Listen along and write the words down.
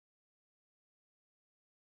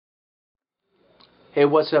Hey,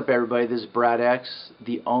 what's up, everybody? This is Brad X,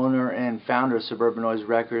 the owner and founder of Suburban Noize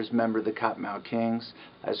Records, member of the Kottonmouth Kings.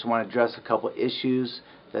 I just want to address a couple issues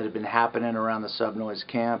that have been happening around the Subnoize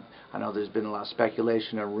Camp. I know there's been a lot of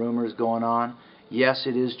speculation and rumors going on. Yes,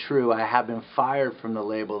 it is true. I have been fired from the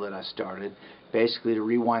label that I started. Basically, to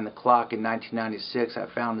rewind the clock, in 1996, I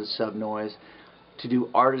founded Subnoize to do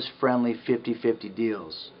artist-friendly 50-50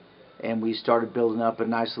 deals. And we started building up a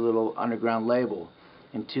nice little underground label.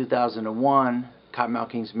 In 2001, Kottonmouth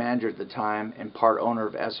Kings manager at the time and part owner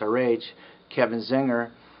of SRH, Kevin Zinger,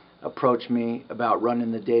 approached me about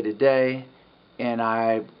running the day-to-day, and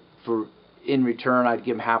in return, I'd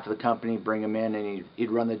give him half of the company, bring him in, and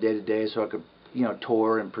he'd run the day-to-day so I could,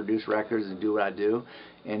 tour and produce records and do what I do,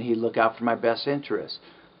 and he'd look out for my best interests.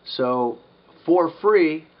 So, for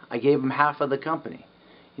free, I gave him half of the company.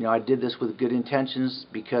 I did this with good intentions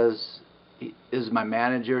because he is my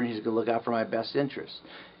manager and he's going to look out for my best interests.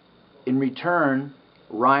 In return,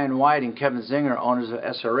 Ryan White and Kevin Zinger, owners of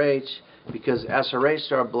SRH, because SRH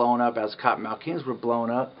started blowing up as Kottonmouth Kings were blowing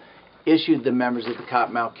up, issued the members of the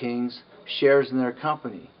Kottonmouth Kings shares in their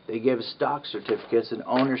company. They gave us stock certificates and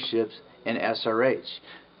ownerships in SRH.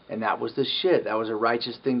 And that was the shit. That was a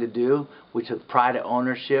righteous thing to do. We took pride of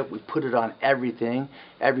ownership. We put it on everything.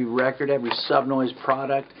 Every record, every Subnoize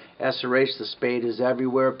product. SRH, the spade is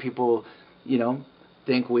everywhere. People,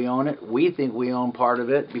 think we own it. We think we own part of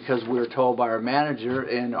it because we were told by our manager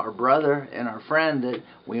and our brother and our friend that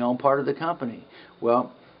we own part of the company.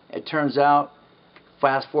 Well, it turns out,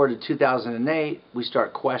 fast forward to 2008, we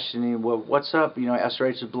start questioning, well, what's up?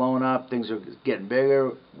 SRH is blowing up. Things are getting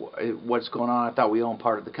bigger. What's going on? I thought we owned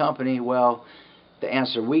part of the company. Well, the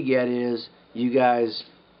answer we get is, you guys,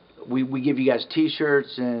 we give you guys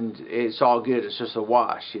T-shirts and it's all good. It's just a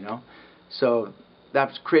wash, So that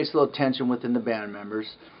creates a little tension within the band members.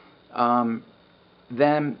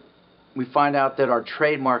 Then we find out that our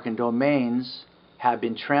trademark and domains have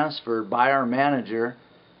been transferred by our manager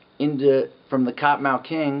from the Kottonmouth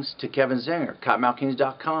Kings to Kevin Zinger.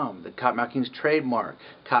 Kottonmouthkings.com, the Kottonmouth Kings trademark,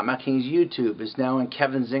 Kottonmouth Kings YouTube is now in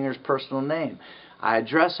Kevin Zinger's personal name. I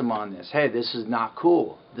address him on this. Hey, this is not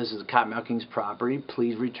cool. This is Kottonmouth Kings property.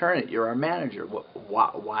 Please return it. You're our manager.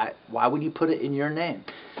 Why would you put it in your name?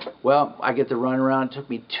 Well, I get the runaround. It took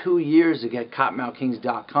me 2 years to get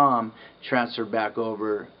KottonmouthKings.com transferred back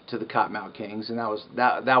over to the Kottonmouth Kings, and that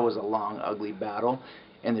was a long, ugly battle.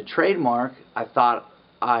 And the trademark, I thought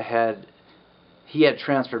he had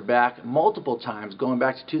transferred back multiple times, going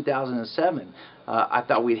back to 2007. I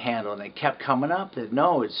thought we'd handle it, and it kept coming up that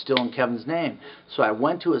no, it's still in Kevin's name. So I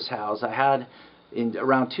went to his house.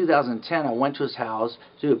 Around 2010, I went to his house.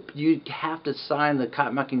 Dude, you have to sign the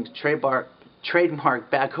Kottonmouth Kings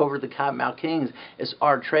trademark back over to the Kottonmouth Kings. It's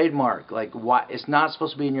our trademark. Like, why? It's not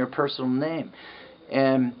supposed to be in your personal name.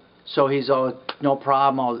 And so he's all, no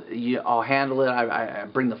problem. I'll handle it. I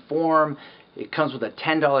bring the form. It comes with a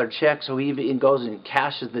 $10 check, so he even goes and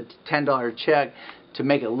cashes the $10 check to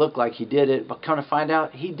make it look like he did it, but come to find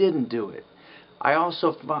out, he didn't do it. I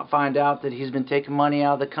also find out that he's been taking money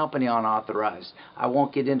out of the company unauthorized. I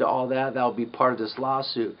won't get into all that. That'll be part of this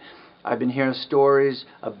lawsuit. I've been hearing stories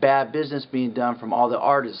of bad business being done from all the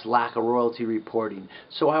artists, lack of royalty reporting.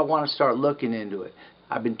 So I want to start looking into it.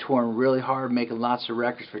 I've been touring really hard, making lots of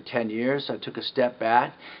records for 10 years. So I took a step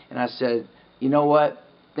back, and I said, you know what?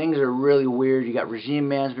 Things are really weird. You got regime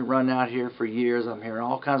management running out here for years. I'm hearing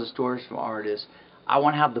all kinds of stories from artists. I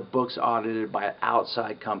want to have the books audited by an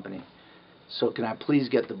outside company. So can I please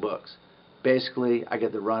get the books? Basically, I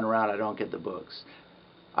get the runaround. I don't get the books.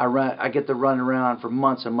 I get the runaround for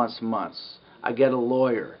months and months and months. I get a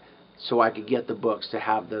lawyer so I could get the books to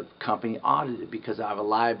have the company audited because I have a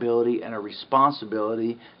liability and a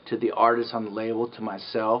responsibility to the artists on the label, to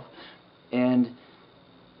myself. And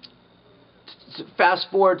fast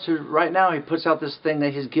forward to right now, he puts out this thing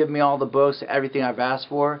that he's given me all the books, everything I've asked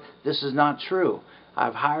for. This is not true.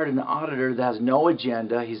 I've hired an auditor that has no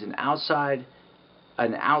agenda. He's an outside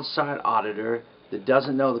auditor that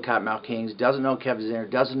doesn't know the Kottonmouth Kings, doesn't know Kevin Zinger,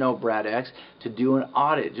 doesn't know Brad X, to do an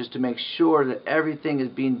audit just to make sure that everything is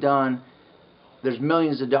being done. There's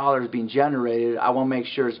millions of dollars being generated. I want to make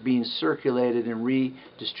sure it's being circulated and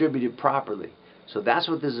redistributed properly. So that's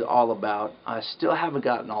what this is all about. I still haven't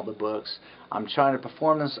gotten all the books. I'm trying to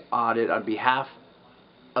perform this audit on behalf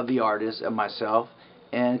of the artist and myself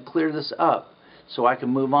and clear this up so I can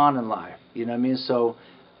move on in life. You know what I mean? So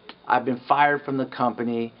I've been fired from the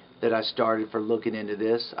company that I started for looking into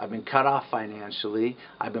this. I've been cut off financially.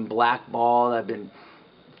 I've been blackballed. I've been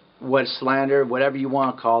slander, whatever you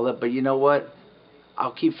want to call it. But you know what?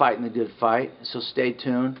 I'll keep fighting the good fight. So stay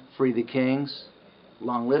tuned. Free the Kings.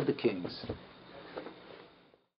 Long live the Kings.